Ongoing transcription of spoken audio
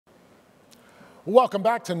Welcome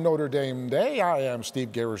back to Notre Dame Day. I am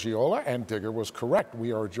Steve Garagiola, and Digger was correct.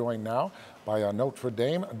 We are joined now by a Notre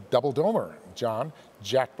Dame double-domer,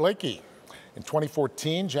 Jack Blakey. In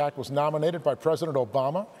 2014, Jack was nominated by President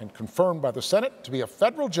Obama and confirmed by the Senate to be a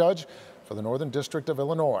federal judge for the Northern District of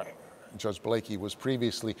Illinois. Judge Blakey was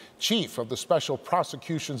previously chief of the Special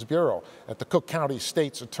Prosecutions Bureau at the Cook County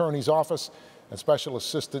State's Attorney's Office and Special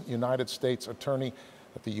Assistant United States Attorney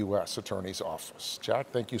at the U.S. Attorney's Office. Jack,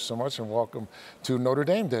 thank you so much and welcome to Notre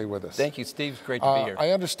Dame Day with us. Thank you, Steve. It's great to be here. I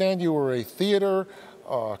understand you were a theater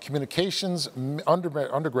communications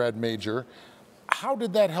undergrad major. How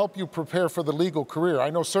did that help you prepare for the legal career? I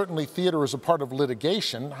know certainly theater is a part of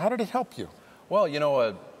litigation. How did it help you? Well, you know,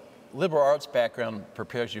 a liberal arts background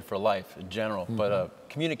prepares you for life in general, but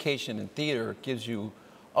communication and theater gives you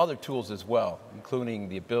other tools as well, including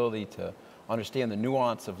the ability to understand the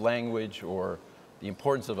nuance of language or the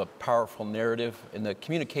importance of a powerful narrative and the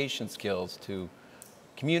communication skills to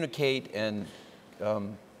communicate and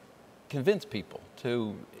convince people.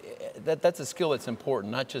 That's a skill that's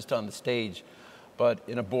important, not just on the stage, but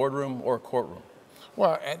in a boardroom or a courtroom.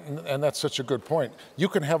 Well, and that's such a good point. You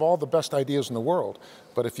can have all the best ideas in the world,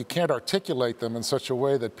 but if you can't articulate them in such a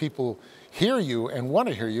way that people hear you and want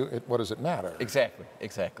to hear you, what does it matter? Exactly,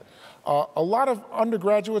 exactly. A lot of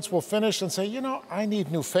undergraduates will finish and say, you know, I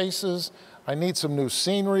need new faces, I need some new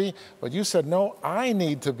scenery, but you said, no, I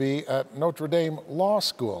need to be at Notre Dame Law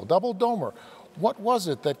School, double-domer. What was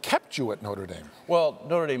it that kept you at Notre Dame? Well,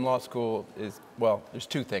 Notre Dame Law School is, well, there's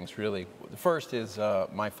two things really. The first is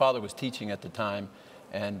my father was teaching at the time,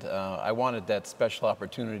 and I wanted that special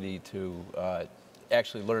opportunity to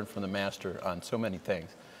actually learn from the master on so many things.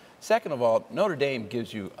 Second of all, Notre Dame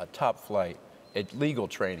gives you a top flight at legal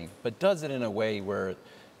training, but does it in a way where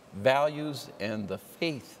values and the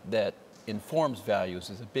faith that informs values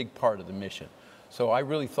is a big part of the mission. So I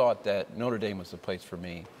really thought that Notre Dame was the place for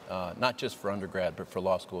me, not just for undergrad, but for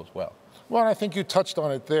law school as well. Well, I think you touched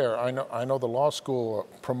on it there. I know the law school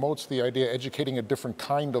promotes the idea of educating a different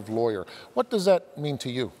kind of lawyer. What does that mean to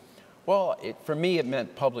you? Well, for me, it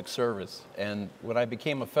meant public service. And when I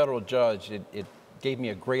became a federal judge, it gave me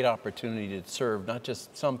a great opportunity to serve not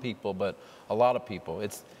just some people, but a lot of people.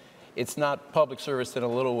 It's not public service in a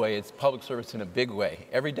little way, it's public service in a big way.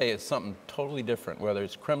 Every day is something totally different, whether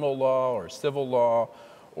it's criminal law or civil law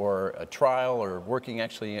or a trial or working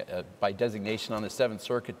actually by designation on the Seventh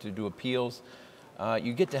Circuit to do appeals.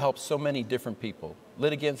 You get to help so many different people.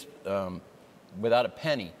 Litigants without a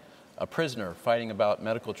penny, a prisoner fighting about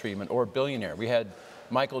medical treatment, or a billionaire. We had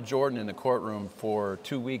Michael Jordan in the courtroom for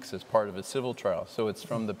 2 weeks as part of a civil trial. So it's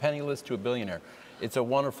from the penniless to a billionaire. It's a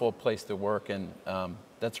wonderful place to work, and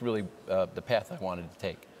that's really the path I wanted to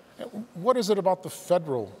take. What is it about the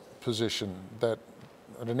federal position that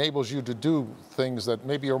enables you to do things that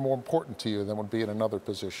maybe are more important to you than would be in another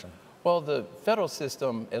position? Well, the federal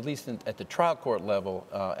system, at least at the trial court level,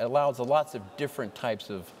 allows lots of different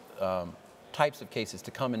types of cases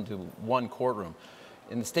to come into one courtroom.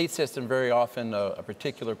 In the state system, very often a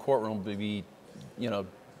particular courtroom will be,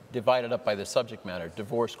 divided up by the subject matter,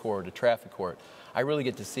 divorce court, a traffic court. I really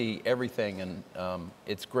get to see everything, and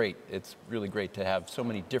it's great. It's really great to have so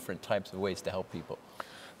many different types of ways to help people.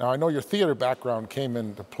 Now, I know your theater background came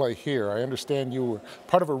into play here. I understand you were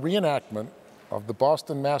part of a reenactment of the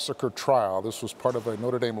Boston Massacre trial. This was part of a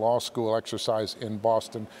Notre Dame Law School exercise in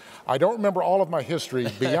Boston. I don't remember all of my history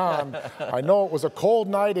beyond, I know it was a cold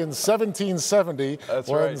night in 1770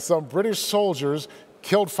 when some British soldiers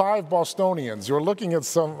killed 5 Bostonians. You're looking at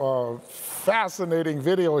some fascinating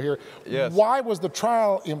video here. Yes. Why was the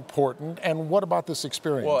trial important, and what about this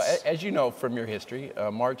experience? Well, as you know from your history,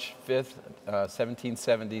 March 5th,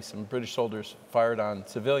 1770, some British soldiers fired on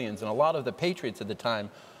civilians, and a lot of the patriots at the time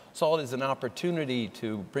saw it as an opportunity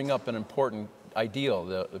to bring up an important ideal,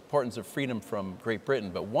 the importance of freedom from Great Britain.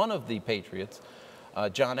 But one of the patriots,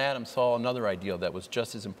 John Adams, saw another ideal that was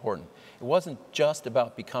just as important. It wasn't just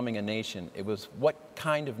about becoming a nation. It was what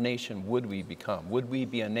kind of nation would we become? Would we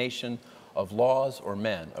be a nation of laws or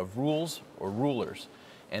men, of rules or rulers?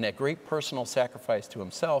 And at great personal sacrifice to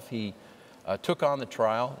himself, he took on the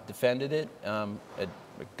trial, defended it,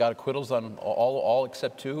 got acquittals on all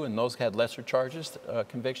except 2, and those had lesser charges,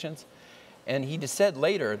 convictions. And he just said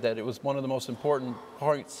later that it was one of the most important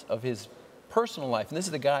points of his personal life. And this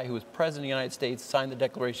is the guy who was President of the United States, signed the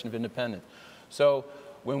Declaration of Independence. So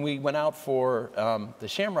when we went out for the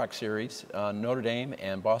Shamrock Series, Notre Dame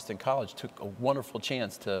and Boston College took a wonderful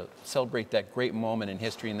chance to celebrate that great moment in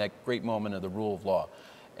history and that great moment of the rule of law.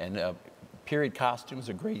 And period costumes,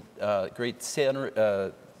 a great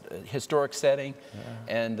historic setting,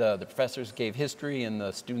 and the professors gave history, and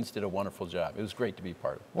the students did a wonderful job. It was great to be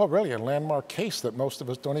part of. Well, really, a landmark case that most of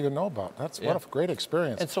us don't even know about. That's what a great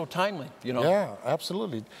experience. And so timely, you know. Yeah,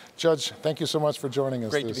 absolutely. Judge, thank you so much for joining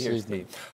us Great this to be here, evening. Steve.